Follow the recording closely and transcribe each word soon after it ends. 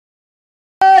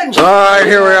on. All right,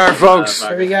 here we are, folks.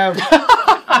 Here we go.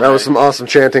 That was some awesome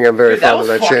chanting. I'm very fond of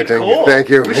that chanting. Cool. Thank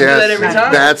you. We should do that every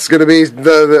time. That's going to be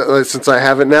since I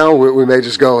have it now, we may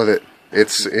just go with it.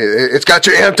 It's got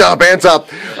you amped up,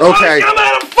 Okay. I'm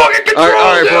out of fucking control,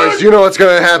 All right, boys. You know what's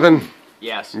going to happen.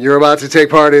 Yes. You're about to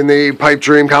take part in the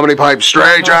Pipedream Comedy Pipe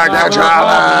Straigh Challenge.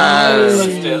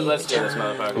 Let's do this,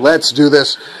 motherfucker. Let's do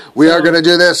this. We are going to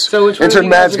do this. So which one Intern of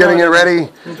you guys Matt's are getting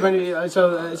it going ready.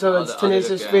 So it's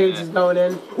Tenace's Spades is going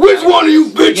in. Which one of you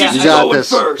bitches You is got going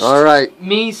this. first? All right.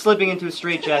 Me slipping into a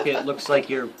straitjacket looks like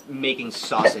you're making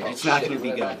sausage. It's not going to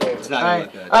be good. It's not going to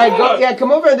look good. All right, go. Yeah,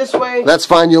 come over this way. That's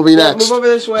fine. You'll be next. Move over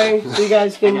this way so you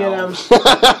guys can get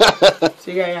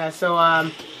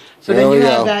So There then we you go.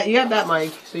 have that. You have that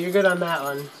mic, so you're good on that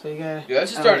one. So you got. Dude,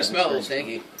 that's just starting to smell a little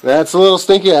stinky. That's a little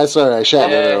stinky. I'm sorry. I shot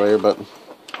it earlier, but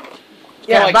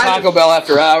Yeah, Like Taco Bell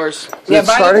after hours.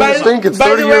 it's starting to stink. It's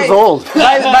 30 years old.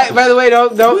 By the way,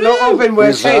 don't open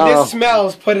with. Hey, this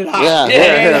smells. Put it hot.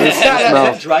 Yeah, this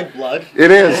smells. Dry blood. It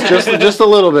is just a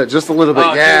little bit, just a little bit. Oh,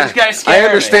 dude, Yeah, this guy's I scared.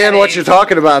 understand what you're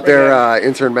talking about there,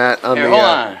 intern Matt. On Here, the, hold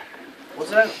on.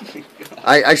 What's that?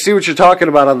 I see what you're talking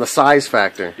about on the size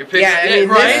factor. You're picking Yeah, I mean,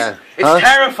 right? Yeah. It's Huh?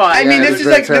 terrifying. I mean, Yeah, this it's is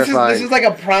very like terrifying.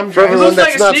 a prom For dress. everyone looks like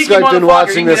that's a not sneaky Skyped in motherfucker. watching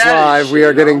You can this get out of live, this we shit, are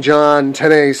you know? getting Jon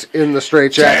Tenace in the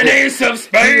straight jacket. Tenace of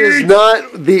He is Spades.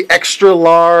 not the extra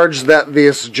large that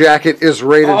this jacket is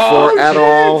rated for at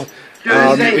all.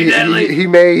 He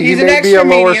may He's an be extra a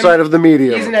lower medium. side of the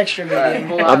medium. He's an extra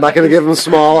medium. I'm not going to give him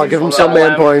small. I'll give him some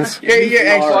man points. You're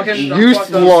extra. Youth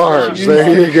large.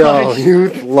 There you go.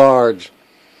 Youth large.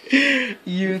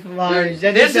 Youth large.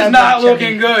 That This just is sounds not like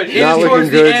looking good. It Not is looking towards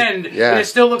good. the end, Yeah. and it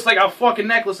still looks like a fucking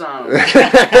necklace on him.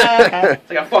 It's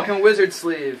like a fucking wizard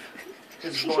sleeve.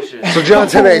 This is bullshit. So, Jon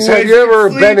Tenace, have you ever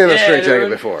been in a Yeah, straitjacket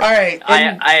dude. before? All right.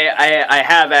 I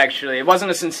have actually. It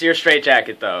wasn't a sincere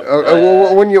straitjacket though.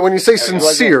 Well, when you say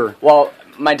sincere, Well,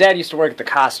 my dad used to work at the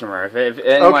Costumer. If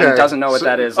anyone Okay, doesn't know what so-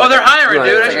 that is, Oh, they're hiring, Right,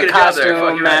 dude. I right. should like get a a job there. Fuck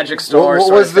costume you, magic store. was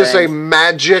sort of this a thing.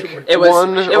 magic It was,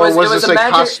 one, it or was, was it was this a a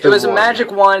magic. costume It was a one?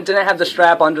 magic one. It didn't have the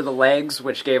strap under the legs,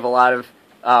 which gave a lot of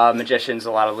magicians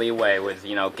a lot of leeway with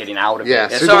getting out of Yeah,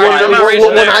 it. see, sorry, I'm not raising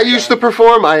when there. I used to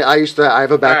perform, I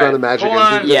have a background Alright, in magic hold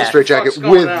and on. did the Yeah. straitjacket What's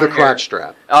going with on the here? crotch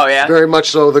strap. Oh yeah. Very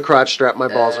much so, the crotch strap. My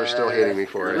balls are still hating me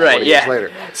for it. Right, 20 years yeah.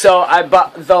 later. So I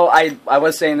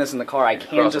was saying this in the car. I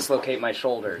can dislocate my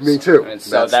shoulders. Me too. And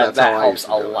so That's that how I helps used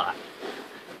a to do it. lot.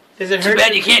 Does it Too hurt?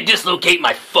 bad you can't dislocate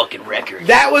my fucking record.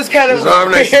 That was kind of His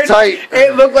arm nice and weird. tight.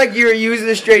 It looked like you were using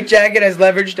the straight jacket as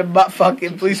leverage to butt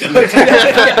fucking. Please don't do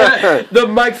that. The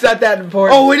mic's not that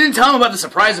important. Oh, we didn't tell him about the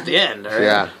surprise at the end. All right?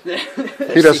 Yeah,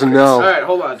 he doesn't know. All right,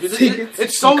 hold on, dude.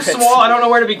 It's so small. I don't know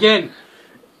where to begin.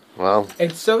 Well,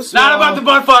 It's so small. Not about the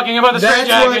butt fucking. About the straight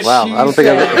That's what jacket. wow, I don't think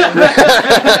I've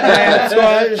That's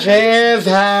what she's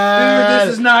had. Dude,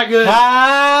 this is not good.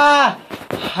 Ha!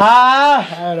 Ha!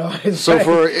 I don't know what to So say.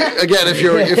 for again, if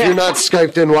you're not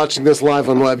Skyped in watching this live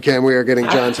on webcam, we are getting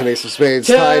Jon Tenace of Spades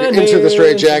tied into the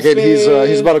straitjacket.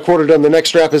 He's about a quarter done. The next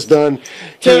strap is done.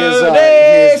 He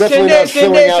is definitely not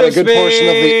filling out a good portion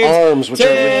of the arms, which are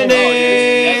really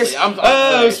Tenace I'm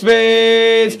of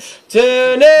Spades.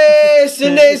 Tenace,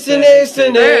 Tenace, Tenace,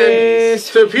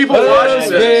 Tenace. To people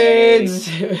watching this,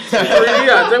 Spades.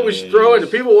 I think we should throw in. To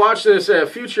people watching this at a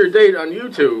future date on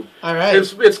YouTube, All right.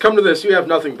 it's come to this. You have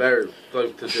nothing better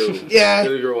to do. Yeah.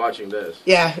 You're watching this.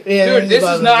 Yeah. Dude, this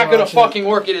is not gonna watching it. fucking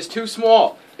work. It is too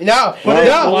small. No, Well,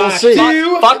 no. we'll see.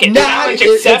 Fuck it. Not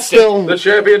It's still The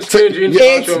champion's changing.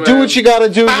 do what you got to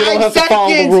do. You don't have to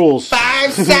follow the rules.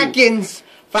 5 seconds.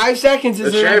 5 seconds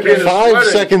is The the champion record. is 5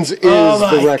 sweating. seconds is Oh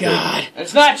my the record. God.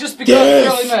 It's not just because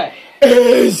Yes. it's early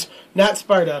May. Is not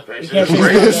Sparta. You can't say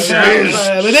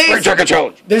Sparta. But Straight jacket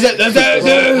challenge. This is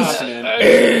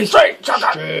Straight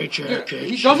jacket.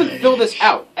 He doesn't fill this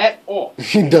out at all.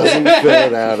 He doesn't fill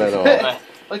it out at all.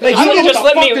 Like, Like, I don't know just what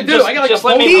let the fuck me- to do. I got like just a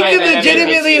let me He whole- weigh can in.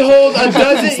 legitimately hold a Let me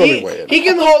dozen. weigh in. He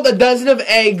can hold a dozen of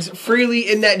eggs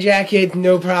freely in that jacket,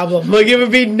 no problem. Like it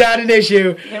would be not an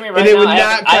issue, Hear me and right it now, would I not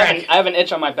have, I, crack. have, I have an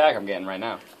itch on my back I'm getting right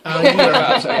now. I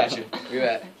got you. You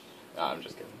bet. No, I'm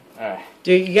just kidding. Alright.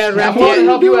 Dude, you gotta I'm wrap willing to it.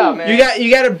 help you out, man.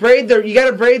 You gotta braid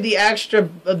the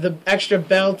extra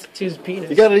belt to his penis.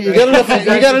 You got enough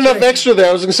extra there.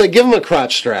 I was gonna say, give him a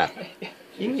crotch strap.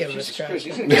 You can give him a scratch.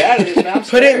 He's gonna get out of this now. I'm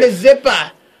Put it in the scared.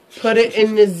 zipper. Put it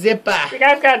in the zipper. You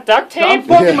guys got duct I'm tape?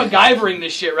 fucking MacGyvering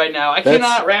this shit right now. I That's-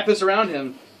 cannot wrap this around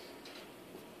him.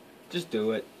 Just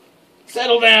do it.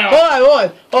 Settle down.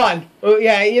 Hold on. Oh,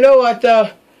 yeah, you know what though?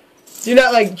 Do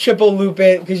not like triple loop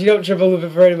it because you don't triple loop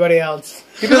it for anybody else.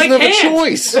 He doesn't have a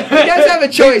choice. He does have a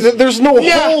choice. There's no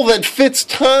hole that fits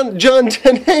Jon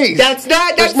Tenace. That's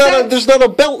not. There's not a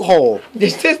belt hole.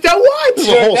 There's just a what? There's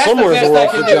a hole somewhere in the world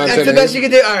for Jon Tenace. That's the best you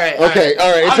can do. All right. Okay.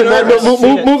 All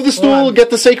right. Move the stool. Get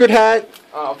the sacred hat.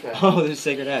 Oh, okay. Oh, there's a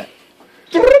sacred hat.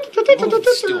 Move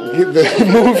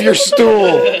your stool.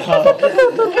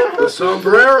 The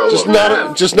sombrero. Just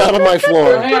not on my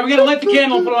floor. Hang on, we gotta light the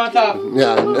candle and put it on top.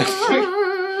 Yeah.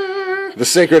 The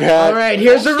sacred hat. All right,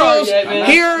 here's the rules.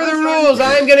 Here are the rules.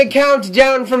 I'm gonna count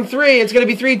down from 3. It's gonna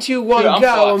be 3, 2, 1, Dude, I'm go.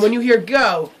 fucked. And when you hear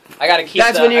go, I gotta keep.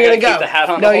 that's when you're gonna go. The hat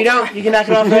on No, the you whole don't. You can knock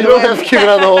it off You right don't have away. to keep it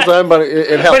on the whole time, but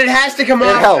it helps. But it has to come It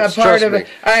off helps, a part trust of me. it.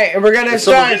 All right, and we're gonna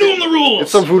start.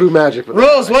 It's some voodoo magic. But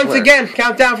Rules I once swear. again.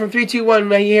 Count down from 3, 2, 1.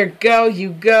 When you hear go, you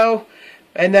go,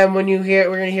 and then when you hear,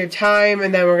 we're gonna hear time,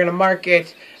 and then we're gonna mark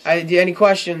it. Do any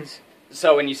questions?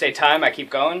 So when you say time, I keep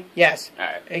going. Yes. All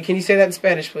right. Hey, can you say that in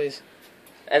Spanish, please?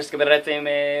 Es que me la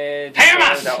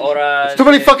hora Too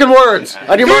many fucking words.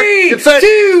 How do you mark? 3, Get set.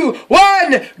 2,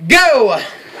 1, go.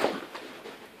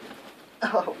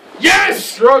 Yes!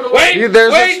 Struggle. Wait!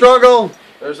 There's a struggle.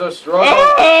 There's a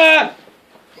struggle.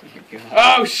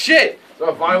 Oh shit! It's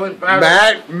a violent battle.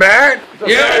 Matt.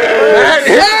 Yeah! Matt,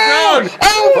 hit the ground.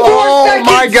 Oh, 4 seconds.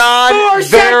 My God! 4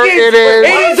 There seconds. it is.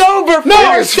 It is over.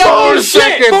 No, it's 4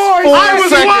 seconds. 4 I was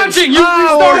seconds. watching! You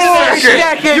Oh, restarted that 4 shit!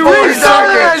 seconds. You 4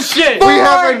 restarted that seconds. shit!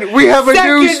 We have a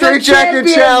new seconds, straight the jacket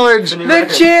champion. challenge. The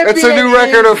champion. It's a new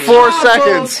record of 4 is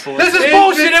seconds. This is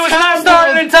bullshit! It was not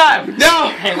started in time! No!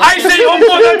 I said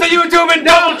upload that to YouTube and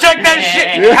double check that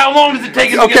shit! How long does it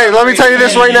take? Okay, let me tell you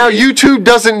this right now. YouTube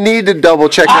doesn't need to double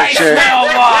check that I shit. smell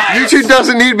lies! YouTube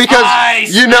doesn't need because I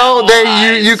you know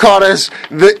smell you caught us.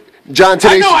 Jon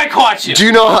Tenace. I know I caught you! Do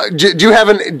you know? Do you have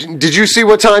an? Did you see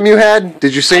what time you had?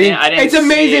 Did you see? I didn't It's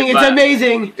amazing. see it, It's but-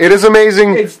 amazing. It is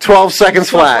amazing. It's 12 seconds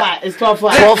flat. It's 12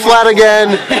 flat. 12 flat again.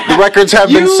 The records have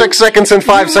been 6 seconds and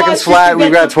 5 seconds flat.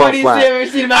 We've got 12 flat. I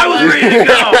was ready to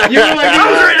go! You were like,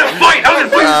 I was ready to fight! I was in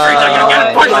fighting straight! I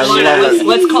gotta punch the shit out of this!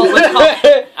 Let's call.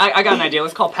 I got an idea.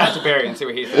 Let's call Pat DeBerry and see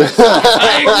what he says.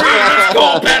 I agree! Let's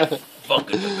go, Pat!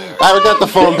 Fucking DeBerry. I haven't got the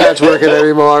phone patch working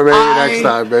anymore. Maybe next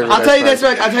time. Maybe I'll next tell you time. this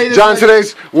much. I'll tell you this Jon much.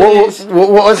 Tenace, was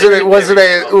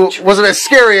it as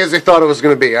scary as they thought it was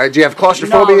going to be? Do you have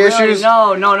claustrophobia issues?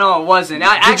 No, it wasn't.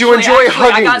 Did you enjoy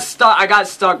hugging? I got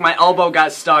stuck. My elbow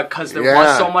got stuck because there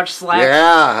was so much slack.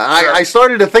 Yeah, I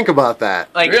started to think about that.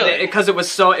 Like, Really? because it was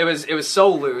so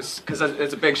loose. Because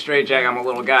it's a big straight jacket. I'm a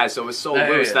little guy, so it was so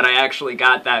loose that I actually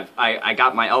got that. I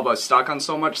got my elbow stuck on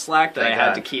so much slack that I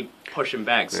had to keep pushing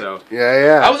back. So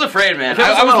Yeah. I was afraid, man. if it was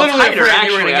I a was little literally tighter, afraid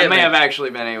you were actually, gonna I get may me. have actually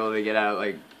been able to get out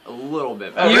like a little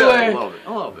bit. Oh, better. really? A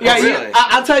little bit. Yeah, Really?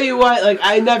 I'll tell you what. Like,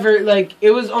 I never like.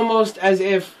 It was almost as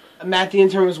if Matt the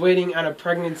intern was waiting on a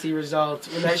pregnancy result.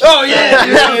 When that Oh yeah!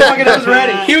 He was fucking I was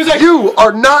ready. He was like, You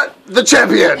are not the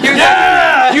champion.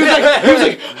 Yeah! He was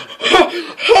like,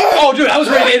 oh, dude, I was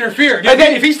ready to interfere. And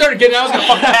then if he started getting out, I was gonna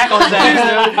fucking tackle his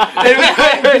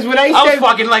ass. because when I I was said,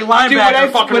 fucking like dude,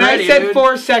 linebacker, fucking when ready, I said dude.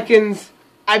 4 seconds,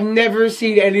 I've never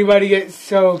seen anybody get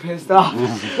so pissed off.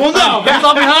 Well, no, because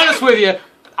I'll be honest with you,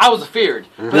 I was afeared.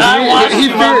 But I watched He you,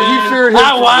 my man. feared him I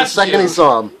from the watched second you. he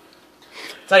saw him.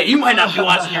 Tell you might not be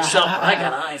watching yourself, but I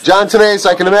got eyes. Jon Tenace,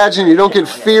 I can imagine you don't get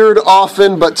feared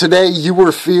often, but today you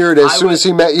were feared as soon as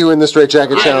he met you in the Straight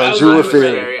Jacket Challenge. You were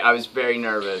feared. I was very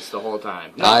nervous the whole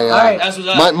time. Alright. That's what's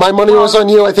up. My money was on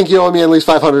you. I think you owe me at least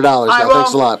 $500 now.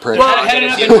 Thanks a lot, Prince.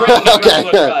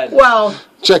 Okay. Well,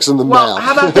 Checks in the well, mail.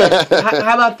 how about this?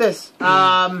 How about this?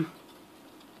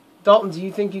 Dalton, do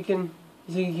you think you can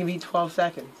beat 12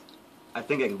 seconds? I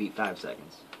think I can beat 5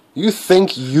 seconds. You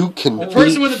think you can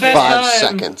person beat with the best 5 time.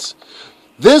 seconds?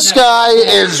 This guy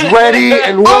is ready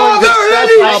and willing to step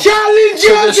up to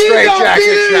the Straight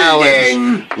Jacket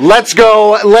Challenge. Let's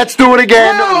go. Let's do it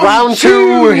again. Round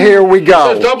 2. Here we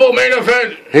go. Double main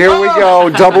event. Here we go.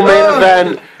 Double main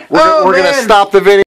event. We're going to stop the video.